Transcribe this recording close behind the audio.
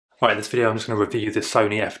Right, in this video I'm just going to review the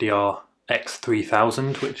Sony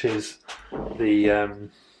FDRX3000, which is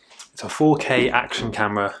it's a 4K action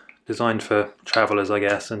camera designed for travelers, I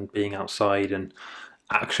guess, and being outside and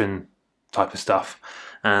action type of stuff.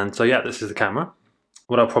 And so yeah, this is the camera.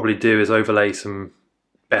 What I'll probably do is overlay some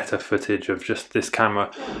better footage of just this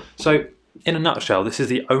camera. So in a nutshell, this is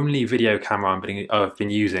the only video camera I've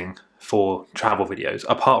been using for travel videos,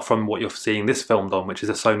 apart from what you're seeing this filmed on, which is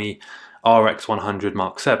a Sony RX100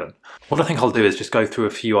 Mark VII. What I think I'll do is just go through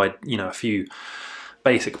a few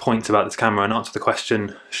basic points about this camera and answer the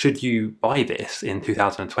question, should you buy this in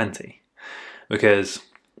 2020? Because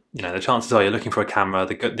the chances are you're looking for a camera,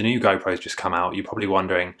 the new GoPro's just come out, you're probably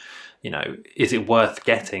wondering, is it worth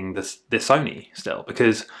getting this Sony still?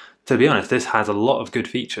 Because to be honest, this has a lot of good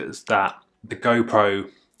features that the GoPro,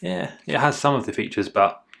 yeah, it has some of the features,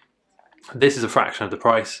 but this is a fraction of the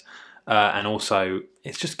price. And also,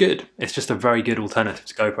 it's just good. It's just a very good alternative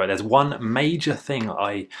to GoPro. There's one major thing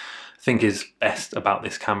I think is best about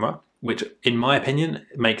this camera, which in my opinion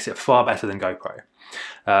makes it far better than GoPro.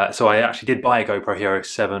 So I actually did buy a GoPro Hero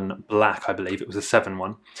 7 Black, I believe. It was a 7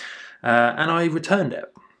 one. And I returned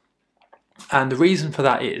it. And the reason for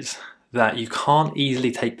that is that you can't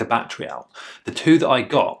easily take the battery out. The two that I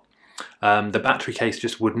got, the battery case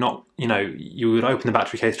just would not, you would open the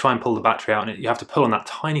battery case, try and pull the battery out, and you have to pull on that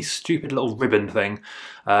tiny stupid little ribbon thing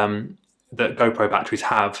that GoPro batteries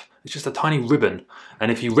have. It's just a tiny ribbon,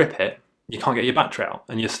 and if you rip it, you can't get your battery out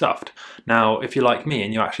and you're stuffed. Now, if you're like me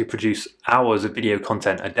and you actually produce hours of video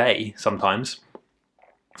content a day sometimes,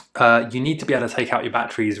 you need to be able to take out your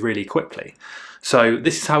batteries really quickly. So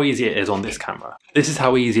this is how easy it is on this camera. This is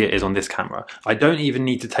how easy it is on this camera. I don't even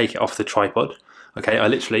need to take it off the tripod. Okay, I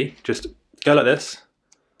literally just go like this,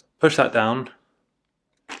 push that down,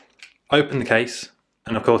 open the case,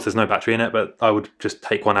 and of course there's no battery in it, but I would just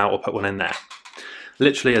take one out or put one in there.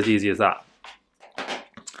 Literally as easy as that.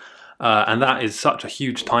 And that is such a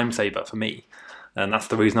huge time saver for me. And that's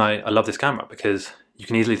the reason I love this camera, because you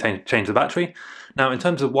can easily change the battery. Now in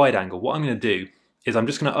terms of wide angle, what I'm going to do is I'm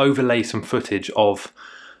just going to overlay some footage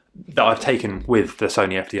that I've taken with the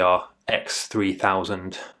Sony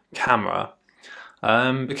FDRX3000 camera.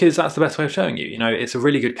 Because that's the best way of showing you. It's a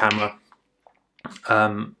really good camera.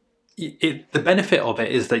 The benefit of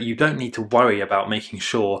it is that you don't need to worry about making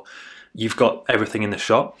sure you've got everything in the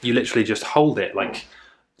shot. You literally just hold it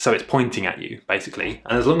so it's pointing at you, basically.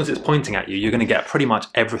 And as long as it's pointing at you, you're going to get pretty much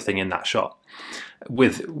everything in that shot,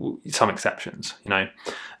 with some exceptions,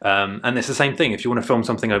 And it's the same thing. If you want to film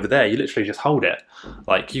something over there, you literally just hold it.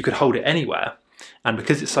 You could hold it anywhere. And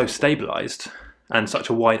because it's so stabilised and such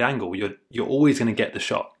a wide angle, you're always going to get the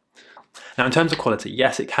shot. Now in terms of quality,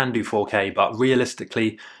 yes, it can do 4K, but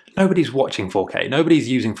realistically, nobody's watching 4K. Nobody's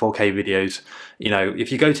using 4K videos.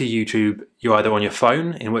 If you go to YouTube, you're either on your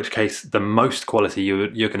phone, in which case the most quality you're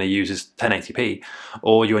going to use is 1080p,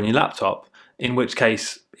 or you're on your laptop, in which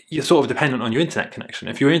case you're sort of dependent on your internet connection.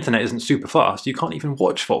 If your internet isn't super fast, you can't even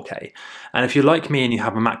watch 4K. And if you're like me and you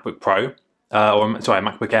have a MacBook Pro, a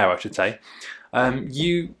MacBook Air I should say,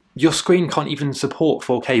 your screen can't even support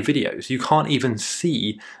 4K videos. You can't even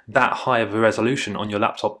see that high of a resolution on your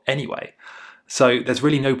laptop anyway. So there's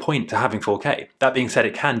really no point to having 4K. That being said,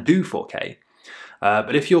 it can do 4K.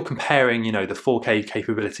 But if you're comparing, the 4K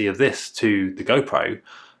capability of this to the GoPro,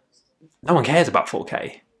 no one cares about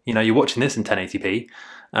 4K. You're watching this in 1080p.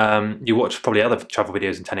 You watch probably other travel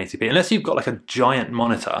videos in 1080p. Unless you've got a giant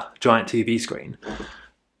monitor, giant TV screen.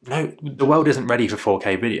 No, the world isn't ready for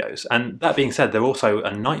 4K videos. And that being said, they're also a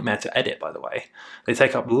nightmare to edit, by the way. They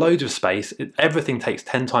take up loads of space. Everything takes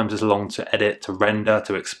 10 times as long to edit, to render,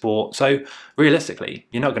 to export. So realistically,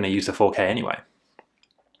 you're not going to use the 4K anyway.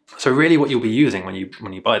 So really what you'll be using when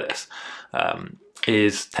you buy this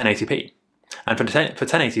is 1080p. And for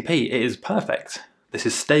 1080p, it is perfect. This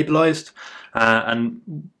is stabilised, and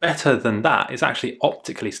better than that, it's actually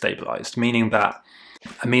optically stabilised, meaning that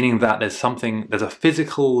there's a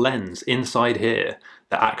physical lens inside here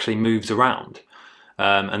that actually moves around.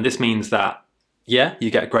 And this means that, yeah, you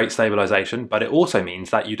get great stabilization, but it also means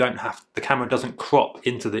that the camera doesn't crop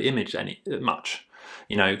into the image much.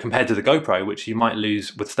 Compared to the GoPro, which you might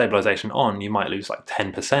lose with stabilization on, you might lose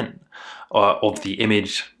 10% of the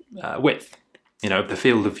image width, of the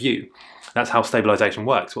field of view. That's how stabilization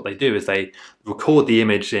works. What they do is they record the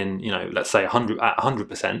image in, let's say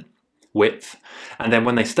 100% width, and then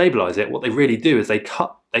when they stabilize it, what they really do is they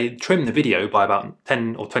trim the video by about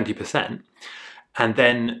 10 or 20%, and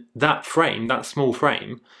then that small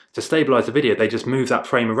frame, to stabilize the video, they just move that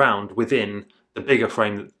frame around within the bigger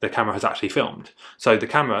frame that the camera has actually filmed. So the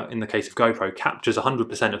camera, in the case of GoPro, captures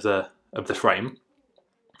 100% of the frame,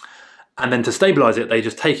 And then to stabilize it, they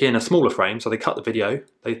just take in a smaller frame. So they cut the video,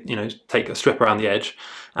 they take a strip around the edge,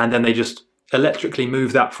 and then they just electrically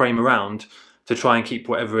move that frame around to try and keep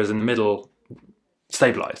whatever is in the middle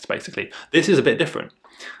stabilized, basically. This is a bit different.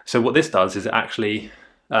 So what this does is it actually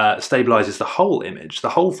stabilizes the whole image,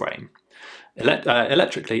 the whole frame,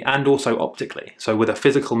 electrically and also optically, so with a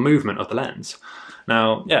physical movement of the lens.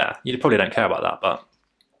 Now, yeah, you probably don't care about that, but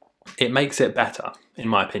it makes it better, in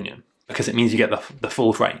my opinion, because it means you get the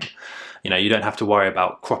full frame. You don't have to worry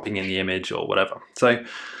about cropping in the image or whatever. So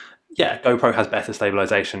yeah, GoPro has better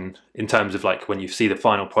stabilization in terms of like when you see the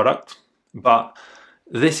final product, but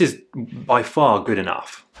this is by far good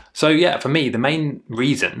enough. So yeah, for me, the main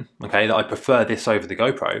reason, okay, that I prefer this over the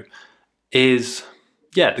GoPro is,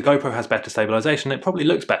 yeah, the GoPro has better stabilization. It probably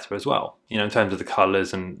looks better as well, in terms of the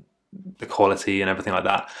colors and the quality and everything like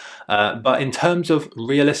that. But in terms of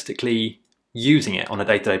realistically using it on a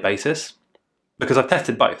day-to-day basis, because I've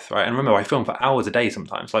tested both, right? And remember, I film for hours a day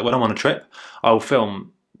sometimes. Like when I'm on a trip, I'll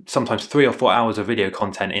film sometimes 3 or 4 hours of video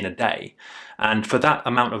content in a day. And for that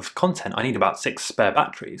amount of content, I need about 6 spare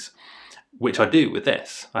batteries, which I do with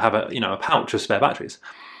this. I have a pouch of spare batteries.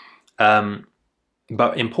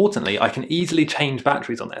 But importantly, I can easily change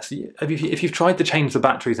batteries on this. If you've tried to change the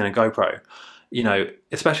batteries in a GoPro,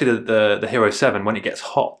 especially the Hero 7 when it gets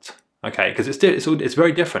hot, okay, because it's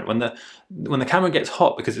very different when the camera gets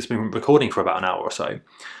hot because it's been recording for about an hour or so.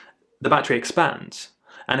 The battery expands,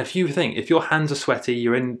 and if your hands are sweaty,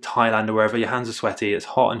 you're in Thailand or wherever, your hands are sweaty, it's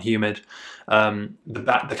hot and humid.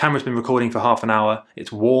 The camera's been recording for half an hour,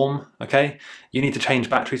 it's warm, okay? You need to change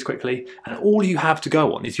batteries quickly, and all you have to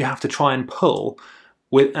go on is you have to try and pull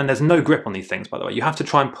and there's no grip on these things, by the way. You have to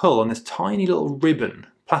try and pull on this tiny little ribbon,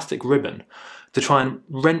 plastic ribbon, to try and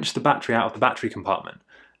wrench the battery out of the battery compartment.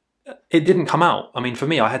 It didn't come out. I mean, for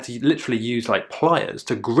me, I had to literally use like pliers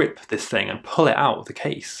to grip this thing and pull it out of the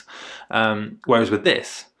case. Whereas with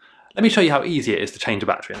this, let me show you how easy it is to change a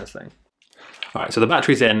battery in this thing. All right, so the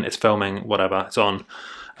battery's in, it's filming, whatever, it's on.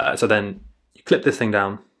 So then you clip this thing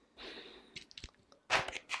down,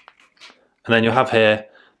 and then you'll have here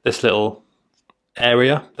this little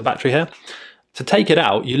area, the battery here. To take it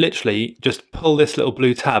out, you literally just pull this little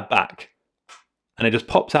blue tab back, and it just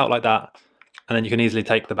pops out like that, and then you can easily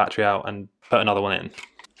take the battery out and put another one in.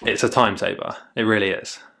 It's a time saver, it really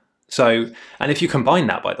is. So, and if you combine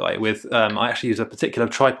that, by the way, with, I actually use a particular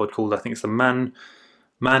tripod called, I think it's the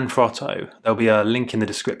Manfrotto. There'll be a link in the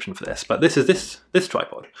description for this, but this is this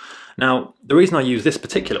tripod. Now, the reason I use this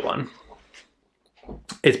particular one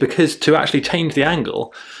is because to actually change the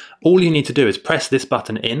angle, all you need to do is press this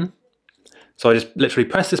button in. So I just literally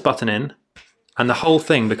press this button in, and the whole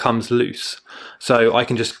thing becomes loose. So I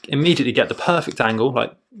can just immediately get the perfect angle,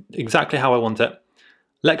 like exactly how I want it,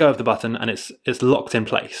 let go of the button, and it's locked in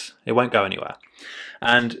place. It won't go anywhere.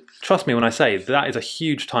 And trust me when I say that is a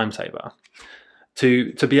huge time saver.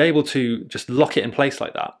 To be able to just lock it in place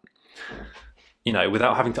like that,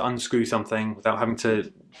 without having to unscrew something, without having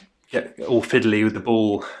to get all fiddly with the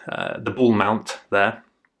ball mount there.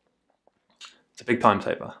 It's a big time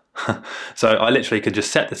saver. So I literally could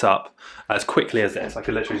just set this up as quickly as this. I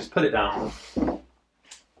could literally just put it down,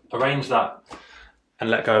 arrange that, and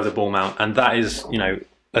let go of the ball mount, and that is,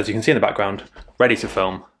 as you can see in the background, ready to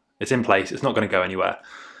film. It's in place, it's not going to go anywhere.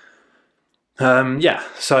 Yeah,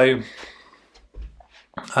 so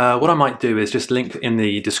what I might do is just link in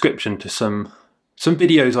the description to some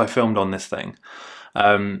videos I filmed on this thing.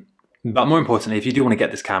 But more importantly, if you do want to get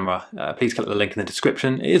this camera, please click the link in the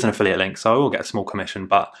description. It is an affiliate link, so I will get a small commission,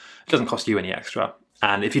 but it doesn't cost you any extra.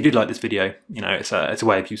 And if you did like this video, it's a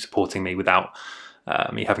way of you supporting me without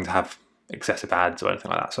me having to have excessive ads or anything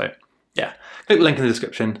like that. So yeah, click the link in the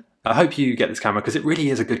description. I hope you get this camera because it really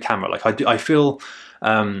is a good camera. Like I feel,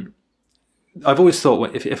 I've always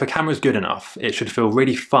thought if a camera is good enough, it should feel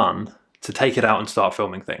really fun to take it out and start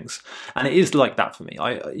filming things. And it is like that for me.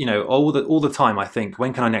 All the time I think,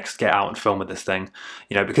 when can I next get out and film with this thing?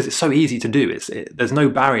 Because it's so easy to do. There's no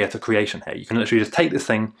barrier to creation here. You can literally just take this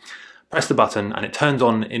thing, press the button, and it turns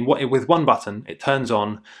on with one button. It turns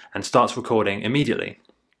on and starts recording immediately.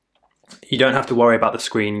 You don't have to worry about the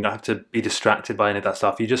screen. You don't have to be distracted by any of that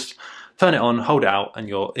stuff. You just turn it on, hold it out, and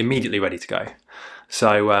you're immediately ready to go.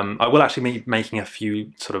 So I will actually be making a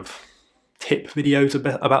few sort of tip videos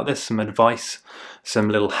about this, some advice, some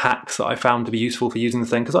little hacks that I found to be useful for using the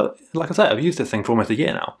thing, because like I said, I've used this thing for almost a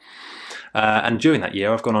year now, and during that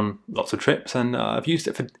year I've gone on lots of trips, and I've used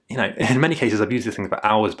it for, in many cases I've used this thing for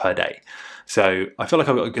hours per day, so I feel like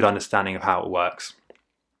I've got a good understanding of how it works.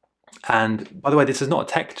 And by the way, this is not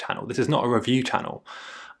a tech channel, this is not a review channel.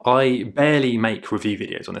 I barely make review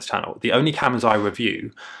videos on this channel. The only cameras I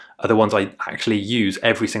review are the ones I actually use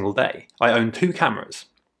every single day. I own 2 cameras,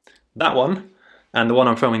 that one and the one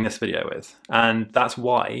I'm filming this video with, and that's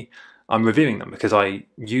why I'm reviewing them, because I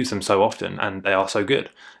use them so often and they are so good.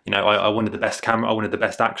 You know, I wanted the best camera, I wanted the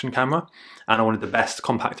best action camera, and I wanted the best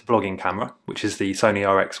compact vlogging camera, which is the Sony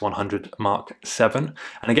RX100 Mark VII.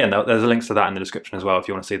 And again, there's links to that in the description as well if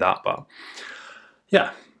you want to see that. But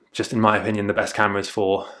yeah, just in my opinion, the best cameras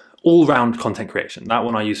for all-round content creation. That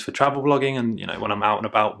one I use for travel vlogging and, you know, when I'm out and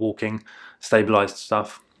about walking, stabilized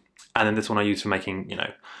stuff. And then this one I use for making, you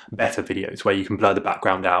know, better videos where you can blur the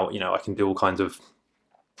background out. You know, I can do all kinds of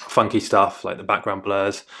funky stuff like the background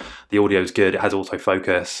blurs, the audio's good, it has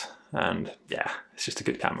autofocus, and yeah, it's just a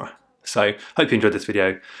good camera. So hope you enjoyed this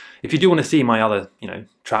video. If you do want to see my other, you know,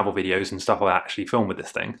 travel videos and stuff I actually film with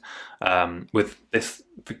this thing, with this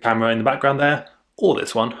camera in the background there, or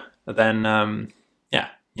this one, then yeah,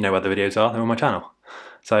 you know where the videos are, they're on my channel.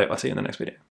 So I'll see you in the next video.